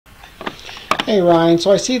Hey Ryan,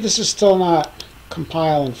 so I see this is still not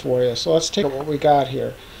compiling for you, so let's take what we got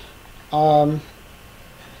here. So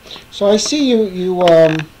I see you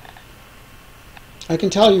I can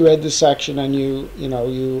tell you read this section, and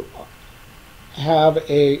you have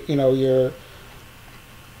a your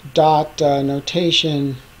dot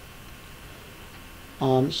notation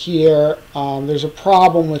here. There's a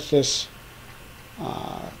problem with this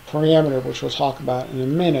parameter, which we'll talk about in a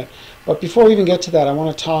minute. But before we even get to that, I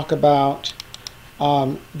want to talk about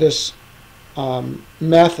this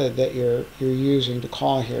method that you're using to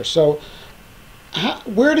call here. So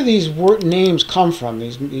where do these names come from?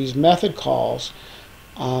 These method calls.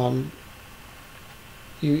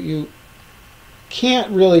 You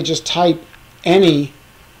can't really just type any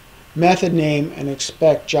method name and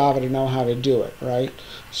expect Java to know how to do it, right?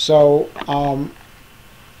 So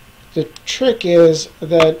the trick is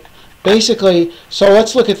that basically, so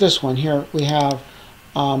let's look at this one here. We have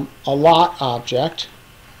a lot object,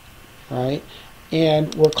 right?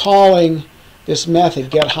 And we're calling this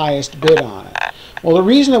method getHighestBid on it. Well, the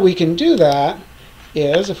reason that we can do that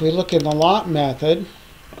is if we look in the lot method,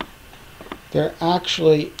 there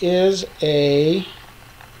actually is a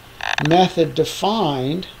method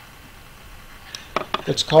defined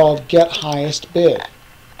that's called getHighestBid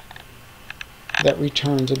that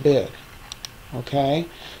returns a bid. Okay?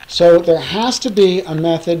 So there has to be a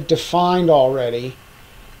method defined already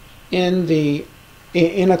in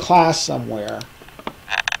a class somewhere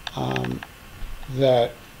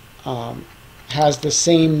that has the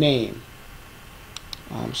same name,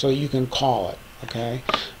 so you can call it. Okay.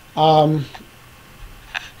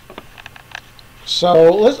 So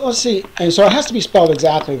let's see, and so it has to be spelled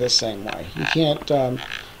exactly the same way. You can't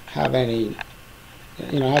have any,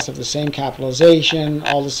 it has to have the same capitalization,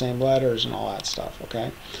 all the same letters, and all that stuff.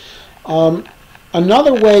 Okay.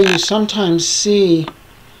 Another way you sometimes see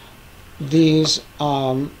these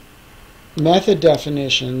method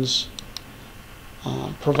definitions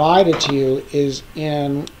provided to you is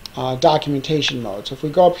in documentation mode. So if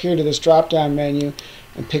we go up here to this drop-down menu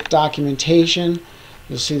and pick documentation,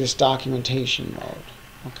 you'll see this documentation mode.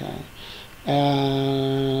 Okay,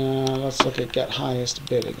 and let's look at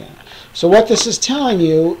getHighestBid again. So what this is telling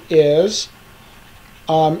you is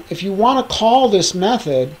if you want to call this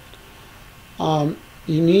method,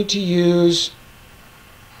 you need to use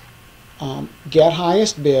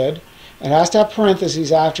getHighestBid. It has to have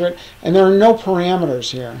parentheses after it, and there are no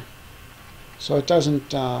parameters here, so it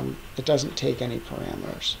doesn't take any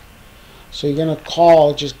parameters. So you're going to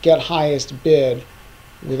call just getHighestBid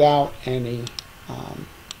without any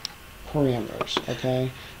parameters.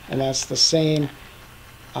 Okay, and that's the same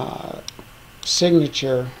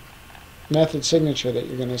signature, method signature that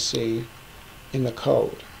you're going to see in the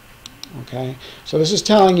code. Okay, so this is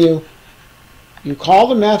telling you you call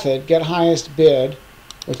the method getHighestBid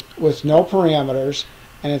with no parameters,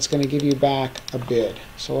 and it's going to give you back a bid.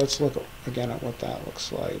 So let's look again at what that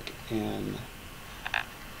looks like in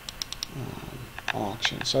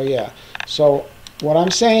auction. So yeah, so what I'm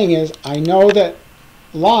saying is I know that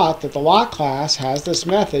the lot class has this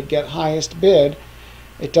method getHighestBid.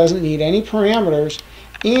 It doesn't need any parameters,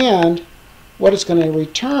 and what it's going to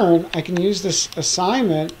return, I can use this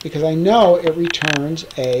assignment because I know it returns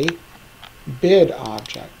a bid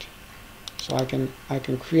object. So I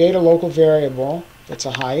can create a local variable that's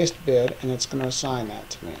a highest bid, and it's going to assign that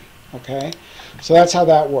to me. Okay, so that's how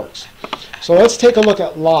that works. So let's take a look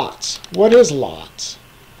at lots. What is lots?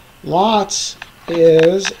 Lots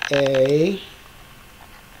is a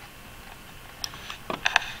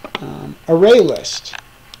array list.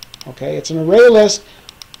 Okay, it's an array list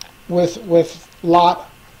with lot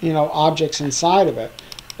objects inside of it,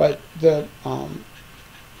 but the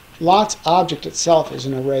lots object itself is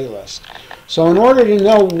an array list. So in order to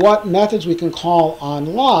know what methods we can call on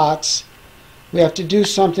lots, we have to do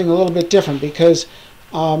something a little bit different, because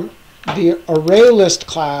the array list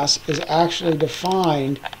class is actually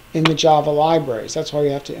defined in the Java libraries. That's why we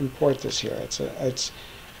have to import this here. It's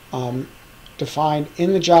defined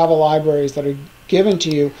in the Java libraries that are given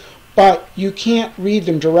to you, but you can't read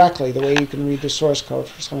them directly the way you can read the source code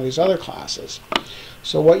for some of these other classes.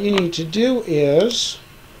 So what you need to do is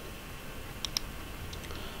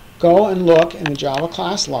go and look in the Java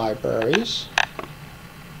class libraries.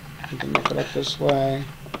 You can look it up this way,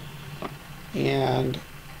 and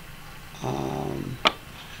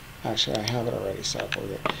actually I have it already set up over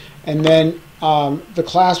here. And then the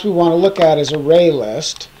class we want to look at is array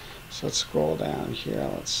list. So let's scroll down here.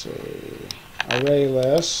 Let's see, array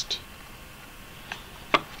list,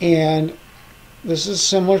 and this is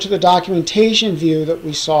similar to the documentation view that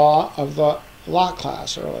we saw of the lot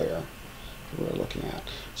class earlier. we're looking at.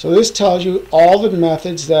 So this tells you all the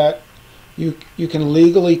methods that you can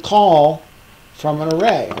legally call from an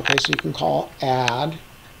array. Okay, so you can call add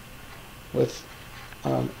with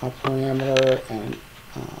a parameter, and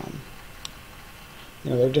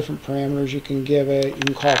there are different parameters you can give it. You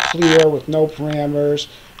can call clear with no parameters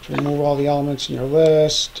to remove all the elements in your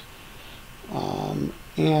list.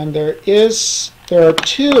 And there are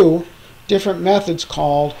two different methods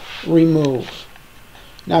called remove.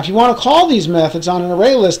 Now, if you want to call these methods on an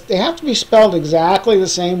array list, they have to be spelled exactly the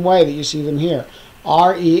same way that you see them here.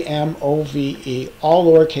 R-E-M-O-V-E, all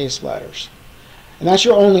lowercase letters. And that's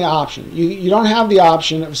your only option. You don't have the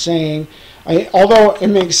option of saying, although it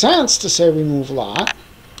makes sense to say remove lot,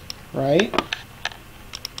 right?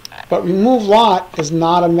 But remove lot is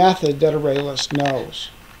not a method that ArrayList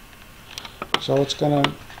knows. So it's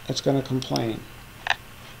gonna complain.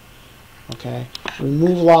 Okay?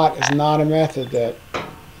 Remove lot is not a method that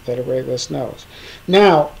ArrayList knows.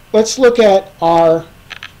 Now, let's look at our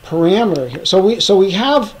parameter here. So we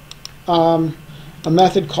have a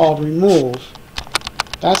method called remove.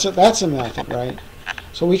 That's a method, right?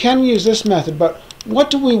 So we can use this method, but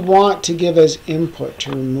what do we want to give as input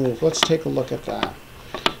to remove? Let's take a look at that.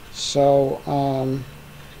 So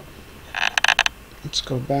let's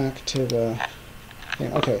go back to the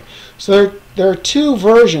thing. Okay, so there are two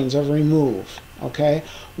versions of remove. Okay,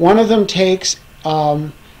 one of them takes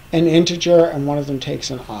an integer and one of them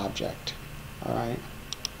takes an object. All right.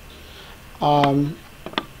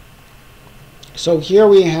 So here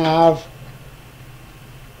we have,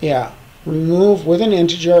 remove with an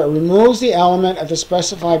integer. It removes the element at the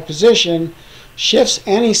specified position, shifts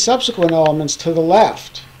any subsequent elements to the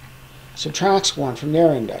left, subtracts one from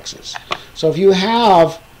their indexes. So if you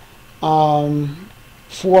have 4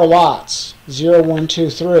 lots, 0, 1, 2,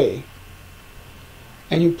 3,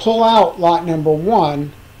 and you pull out lot number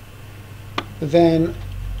 1, then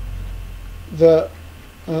the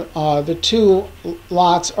 2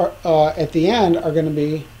 lots are, at the end are going to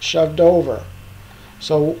be shoved over.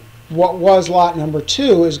 So what was lot number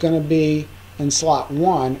 2 is going to be in slot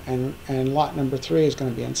 1, and lot number 3 is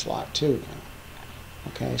going to be in slot 2 now.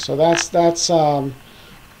 Okay, so that's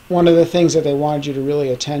one of the things that they wanted you to really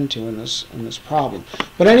attend to in this problem.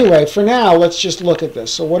 But anyway, for now, let's just look at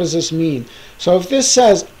this. So what does this mean? So if this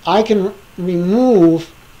says I can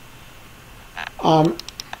remove,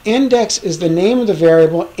 index is the name of the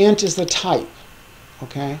variable, int is the type.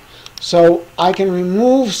 Okay, so I can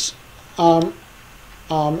remove,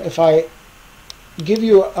 if I give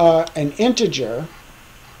you an integer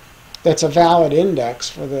that's a valid index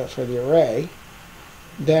for the array,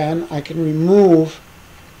 then I can remove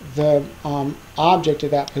the object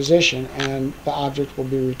at that position, and the object will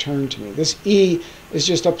be returned to me. This E is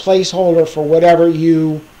just a placeholder for whatever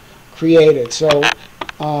you created. So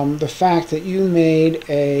the fact that you made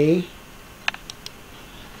a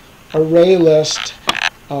array list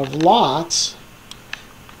of lots,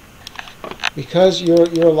 because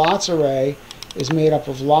your lots array is made up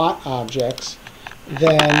of lot objects,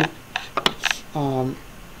 then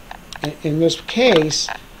in this case,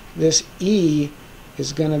 this E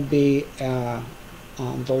is going to be the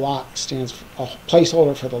lot stands for a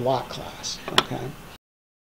placeholder for the lot class. Okay.